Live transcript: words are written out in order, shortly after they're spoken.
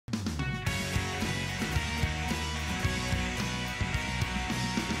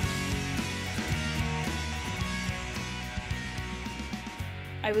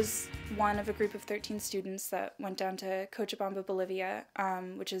I was one of a group of 13 students that went down to Cochabamba, Bolivia,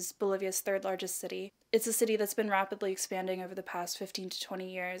 which is Bolivia's third largest city. It's a city that's been rapidly expanding over the past 15 to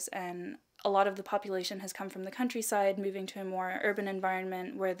 20 years, and a lot of the population has come from the countryside, moving to a more urban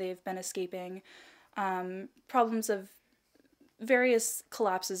environment where they've been escaping problems of various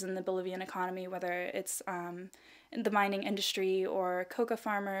collapses in the Bolivian economy, whether it's in the mining industry or coca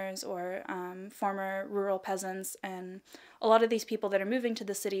farmers or former rural peasants. And a lot of these people that are moving to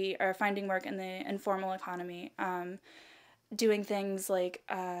the city are finding work in the informal economy, doing things like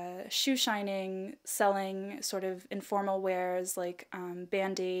shoe shining, selling sort of informal wares like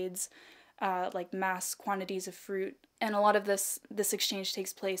Band-Aids, like mass quantities of fruit. And a lot of this exchange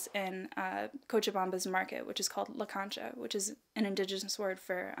takes place in Cochabamba's market, which is called La Cancha, which is an indigenous word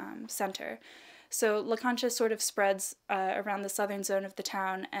for center. So La Cancha sort of spreads around the southern zone of the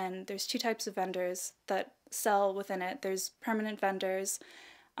town, and there's two types of vendors that sell within it. There's permanent vendors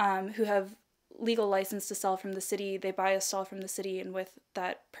who have legal license to sell from the city. They buy a stall from the city, and with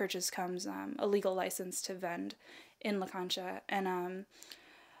that purchase comes a legal license to vend in La Cancha. And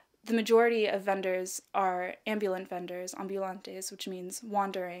the majority of vendors are ambulant vendors, ambulantes, which means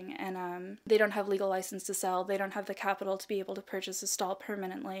wandering, and they don't have legal license to sell. They don't have the capital to be able to purchase a stall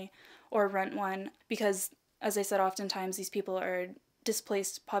permanently or rent one because, as I said, oftentimes these people are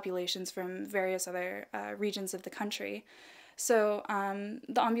displaced populations from various other regions of the country. So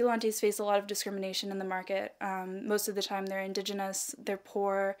the ambulantes face a lot of discrimination in the market. Most of the time they're indigenous, they're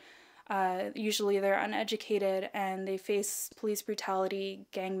poor, usually they're uneducated, and they face police brutality,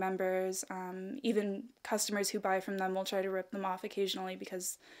 gang members, even customers who buy from them will try to rip them off occasionally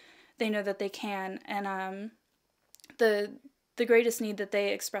because they know that they can. And the greatest need that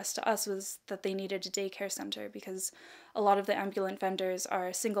they expressed to us was that they needed a daycare center because a lot of the ambulant vendors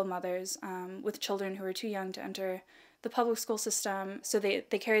are single mothers with children who are too young to enter the public school system, so they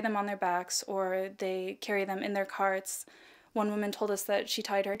carry them on their backs or they carry them in their carts. One woman told us that she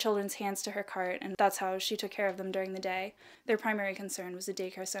tied her children's hands to her cart, and that's how she took care of them during the day. Their primary concern was a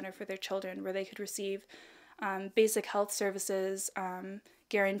daycare center for their children where they could receive basic health services,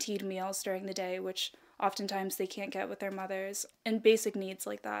 guaranteed meals during the day, which oftentimes they can't get with their mothers, and basic needs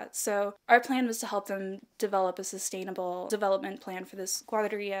like that. So our plan was to help them develop a sustainable development plan for this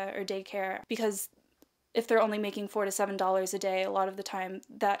guarderia or daycare, because if they're only making $4 to $7 a day, a lot of the time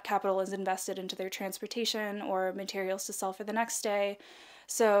that capital is invested into their transportation or materials to sell for the next day.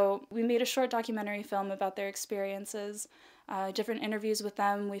 So we made a short documentary film about their experiences, different interviews with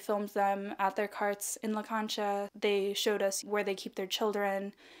them. We filmed them at their carts in La Cancha. They showed us where they keep their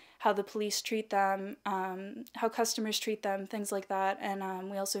children, how the police treat them, how customers treat them, things like that. And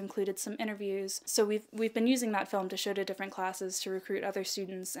we also included some interviews. So we've been using that film to show to different classes to recruit other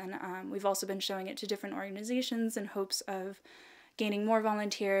students, and we've also been showing it to different organizations in hopes of gaining more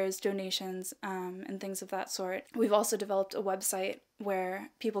volunteers, donations, and things of that sort. We've also developed a website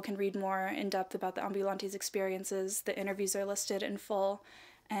where people can read more in depth about the ambulantes' experiences. The interviews are listed in full,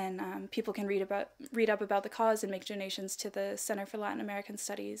 and people can read up about the cause and make donations to the Center for Latin American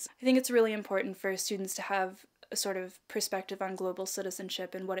Studies. I think it's really important for students to have a sort of perspective on global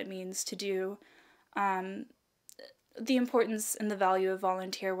citizenship and what it means to do, the importance and the value of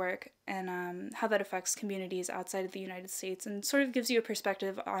volunteer work, and how that affects communities outside of the United States, and sort of gives you a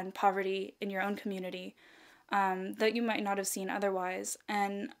perspective on poverty in your own community that you might not have seen otherwise.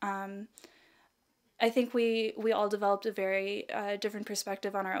 And I think we all developed a very different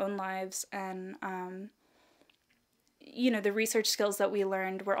perspective on our own lives, and the research skills that we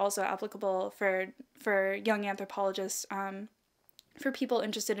learned were also applicable for young anthropologists, for people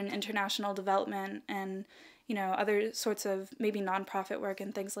interested in international development and other sorts of maybe nonprofit work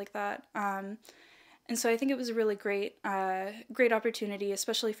and things like that. And so I think it was a really great opportunity,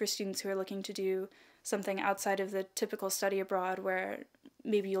 especially for students who are looking to do something outside of the typical study abroad, where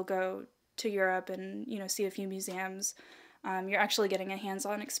maybe you'll go to Europe and see a few museums. You're actually getting a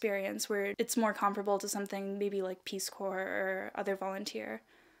hands-on experience where it's more comparable to something maybe like Peace Corps or other volunteer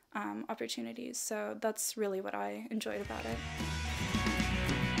opportunities. So that's really what I enjoyed about it.